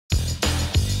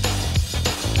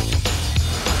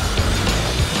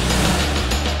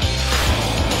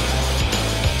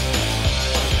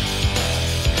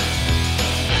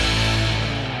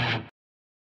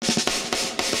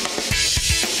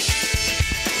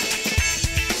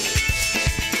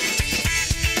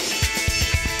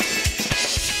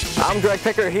I'm Greg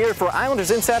Picker here for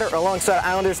Islanders Insider alongside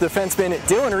Islanders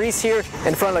defenseman Reese here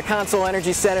in front of the Consol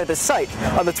Energy Center, the site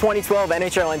of the 2012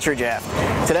 NHL entry draft.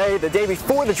 Today, the day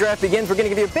before the draft begins, we're going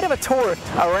to give you a bit of a tour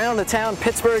around the town,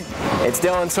 Pittsburgh. It's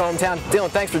Dylan's hometown. Dylan,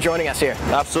 thanks for joining us here.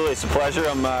 Absolutely, it's a pleasure.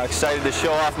 I'm excited to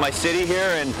show off my city here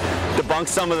and debunk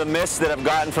some of the myths that I've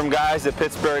gotten from guys that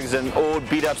Pittsburgh's an old,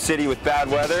 beat-up city with bad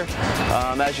weather.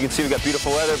 As you can see, we've got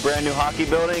beautiful weather, brand new hockey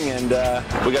building, and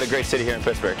we got a great city here in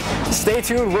Pittsburgh. Stay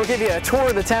tuned. We'll give you a tour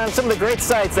of the town, some of the great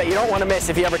sites that you don't want to miss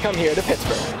if you ever come here to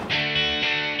Pittsburgh.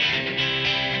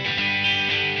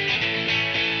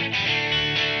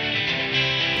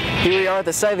 Here we are at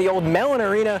the site of the old Mellon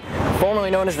Arena, formerly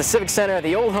known as the Civic Center,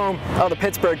 the old home of the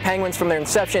Pittsburgh Penguins from their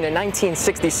inception in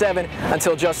 1967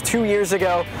 until just 2 years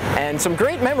ago, and some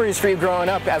great memories for you growing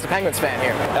up as a Penguins fan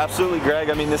here. Absolutely, Greg.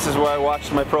 I mean, this is where I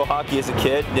watched my pro hockey as a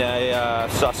kid. I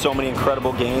saw so many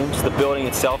incredible games. The building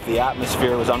itself, the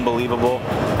atmosphere was unbelievable.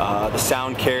 The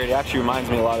sound carried. It actually reminds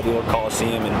me a lot of the old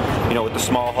Coliseum, and with the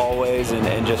small hallways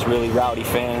and just really rowdy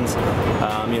fans.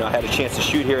 I had a chance to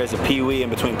shoot here as a peewee in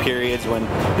between periods when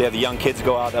they had the young kids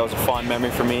go out. That was a fond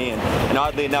memory for me, and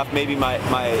oddly enough, maybe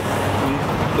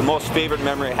the most favorite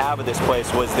memory I have of this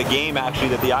place was the game actually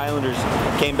that the Islanders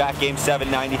came back Game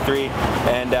 7, '93,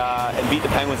 and beat the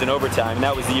Penguins in overtime. And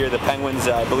that was the year the Penguins,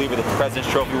 I believe, were the President's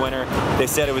Trophy winner. They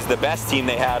said it was the best team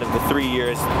they had of the 3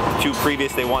 years. Two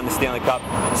previous, they won the Stanley Cup.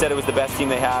 Said it was the best team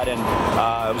they had, and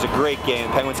it was a great game.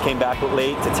 The Penguins came back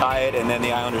late to tie it, and then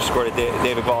the Islanders scored it.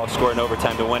 David Gall scored in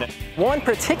overtime to win it. One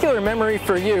particular memory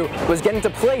for you was getting to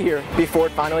play here before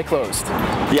it finally closed.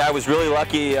 Yeah, I was really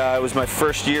lucky. It was my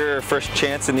first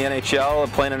chance in the NHL,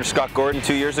 playing under Scott Gordon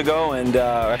 2 years ago, and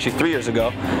actually 3 years ago.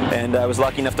 And I was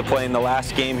lucky enough to play in the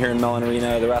last game here in Mellon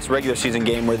Arena, the last regular season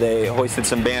game where they hoisted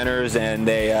some banners and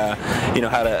they,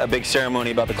 had a big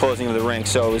ceremony about the closing of the rink.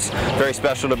 So it was very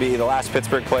special to be the last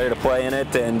Pittsburgh player to play in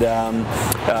it, and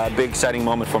a big exciting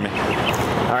moment for me.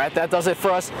 All right, that does it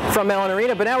for us from Mellon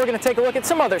Arena, but now we're going to take a look at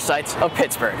some other sites of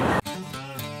Pittsburgh.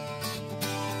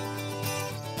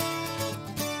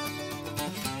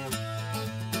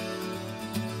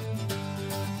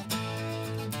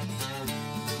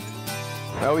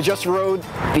 We just rode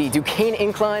the Duquesne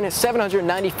Incline,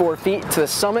 794 feet to the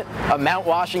summit of Mount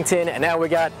Washington, and now we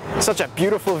got such a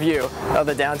beautiful view of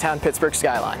the downtown Pittsburgh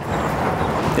skyline.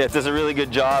 Yeah, it does a really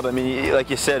good job. I mean, like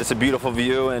you said, it's a beautiful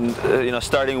view, and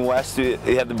starting west,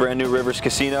 we have the brand new Rivers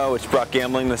Casino, which brought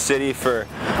gambling to the city. For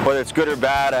whether it's good or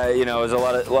bad, there's a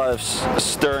lot of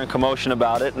stir and commotion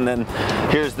about it. And then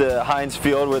here's the Heinz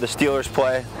Field where the Steelers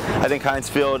play. I think Heinz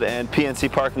Field and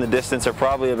PNC Park in the distance are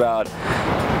probably about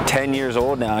 10 years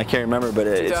old now. I can't remember, but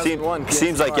it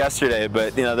seems like yesterday.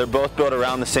 But they're both built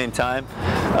around the same time.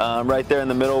 Right there in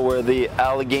the middle where the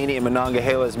Allegheny and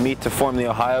Monongahela's meet to form the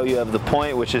Ohio, you have the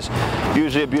Point, which is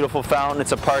usually a beautiful fountain.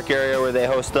 It's a park area where they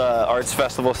host arts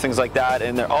festivals, things like that.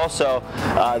 And they're also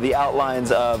the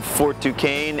outlines of Fort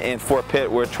Duquesne and Fort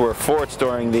Pitt, which were forts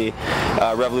during the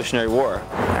Revolutionary War.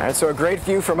 All right, so a great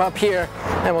view from up here,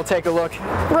 and we'll take a look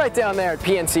right down there at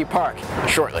PNC Park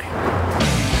shortly.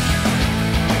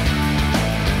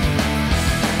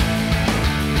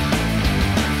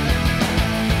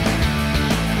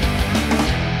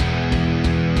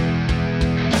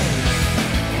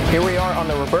 Here we are on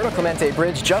the Roberto Clemente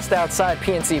Bridge just outside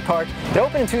PNC Park. It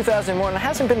opened in 2001 and it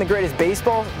hasn't been the greatest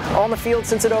baseball on the field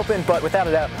since it opened, but without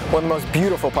a doubt, one of the most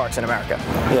beautiful parks in America.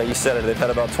 Yeah, you said it. They've had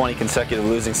about 20 consecutive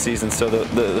losing seasons, so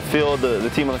the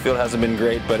team on the field hasn't been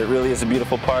great, but it really is a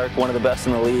beautiful park, one of the best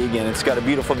in the league, and it's got a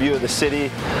beautiful view of the city,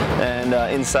 and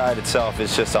inside itself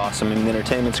is just awesome. I mean, the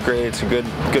entertainment's great. It's a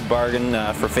good bargain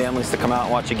for families to come out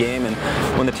and watch a game, and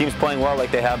when the team's playing well like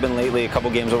they have been lately, a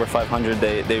couple games over 500,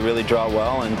 they really draw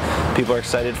well, and people are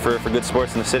excited for good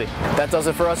sports in the city. That does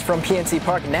it for us from PNC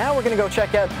Park. Now we're going to go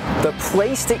check out the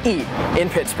place to eat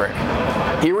in Pittsburgh.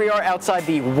 Here we are outside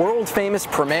the world-famous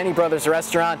Primanti Brothers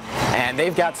restaurant, and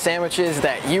they've got sandwiches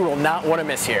that you will not want to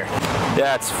miss here.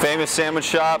 Yeah, it's a famous sandwich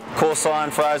shop. Coleslaw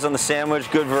and fries on the sandwich,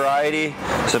 good variety.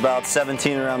 It's about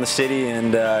 17 around the city,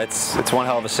 and it's one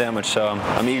hell of a sandwich, so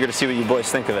I'm eager to see what you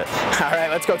boys think of it. All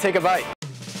right, let's go take a bite.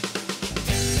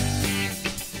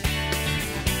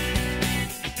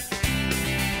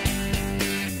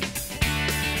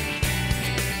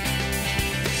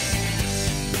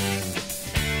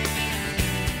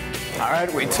 All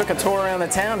right, we took a tour around the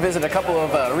town, visited a couple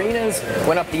of arenas,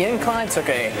 went up the incline, took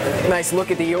a nice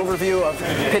look at the overview of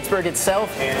Pittsburgh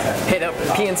itself, hit up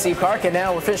PNC Park, and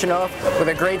now we're finishing off with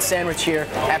a great sandwich here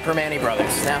at Permane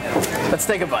Brothers. Now, let's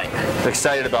take a bite. I'm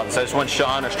excited about this. I just want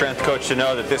Sean, our strength coach, to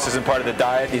know that this isn't part of the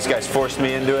diet. These guys forced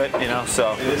me into it, you know, so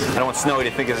I don't want Snowy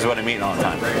to think this is what I'm eating all the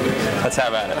time. Let's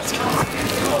have at it.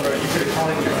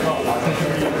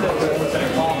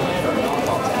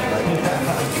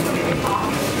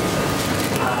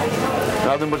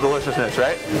 Nothing but deliciousness,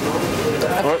 right?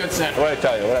 That's a good sandwich. What did I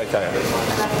tell you? What did I tell you?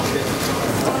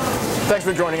 Thanks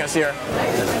for joining us here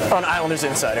on Islanders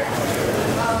Insider.